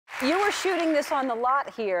You were shooting this on the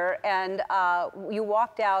lot here, and you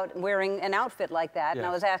walked out wearing an outfit like that, and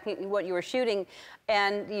I was asking you what you were shooting,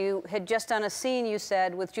 and you had just done a scene, you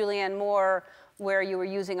said, with Julianne Moore, where you were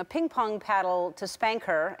using a ping pong paddle to spank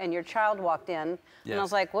her, and your child walked in, and I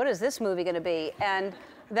was like, what is this movie gonna be? And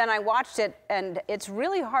then I watched it, and it's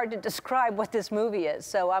really hard to describe what this movie is,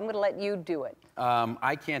 so I'm gonna let you do it.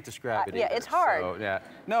 I can't describe it either. Yeah, it's hard. So, yeah.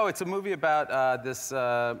 No, it's a movie about this,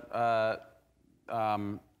 no,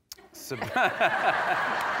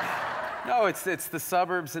 it's the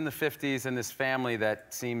suburbs in the 50s and this family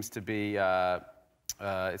that seems to be,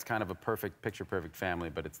 it's kind of a picture-perfect family,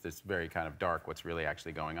 but it's this very kind of dark what's really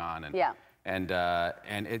actually going on. And, yeah. And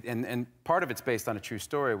part of it's based on a true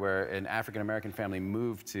story where an African-American family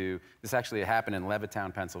moved to, this actually happened in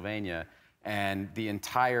Levittown, Pennsylvania, and the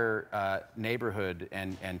entire neighborhood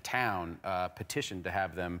and town petitioned to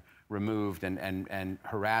have them removed and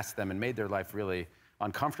harassed them and made their life really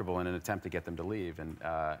uncomfortable in an attempt to get them to leave, and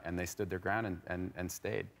they stood their ground and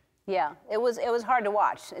stayed. Yeah, it was hard to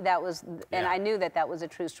watch. That was, and I knew that was a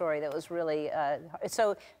true story. That was really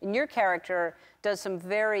so. Your character does some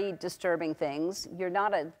very disturbing things. You're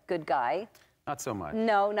not a good guy. Not so much.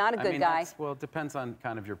 No, not a good guy. Well, it depends on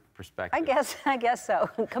kind of your perspective. I guess so.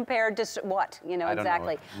 Compared to what, you know, I don't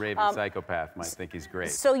exactly. know. A raving psychopath might think he's great.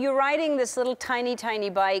 So you're riding this little tiny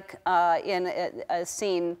bike in a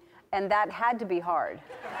scene, and that had to be hard.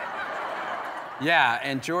 Yeah,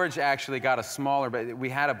 and George actually got a smaller, but we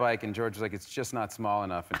had a bike, and George was like, it's just not small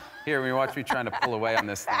enough. And here, when you watch me trying to pull away on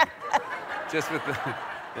this thing, just with the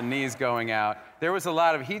knees going out. There was a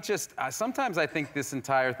lot of, sometimes I think this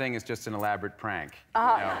entire thing is just an elaborate prank. You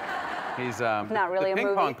know? He's, not really a movie. The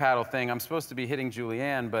ping pong paddle thing, I'm supposed to be hitting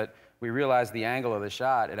Julianne, but we realized the angle of the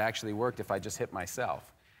shot, it actually worked if I just hit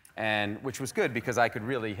myself. And, which was good because I could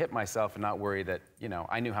really hit myself and not worry that, you know,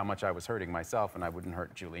 I knew how much I was hurting myself and I wouldn't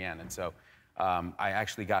hurt Julianne. And so I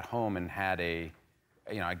actually got home and had I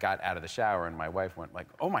got out of the shower and my wife went like,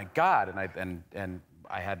 oh my God, and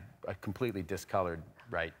I had a completely discolored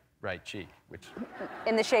right cheek, which...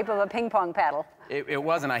 In the shape of a ping pong paddle. It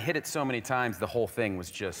wasn't. I hit it so many times, the whole thing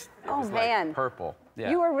was just, it was like purple.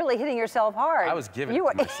 Yeah. You were really hitting yourself hard. I was giving it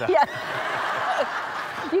to myself. Yeah.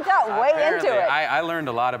 You got way into it. I learned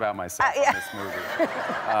a lot about myself in this movie.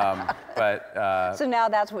 So now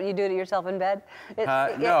that's what you do to yourself in bed?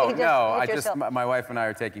 No, my wife and I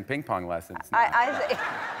are taking ping pong lessons now.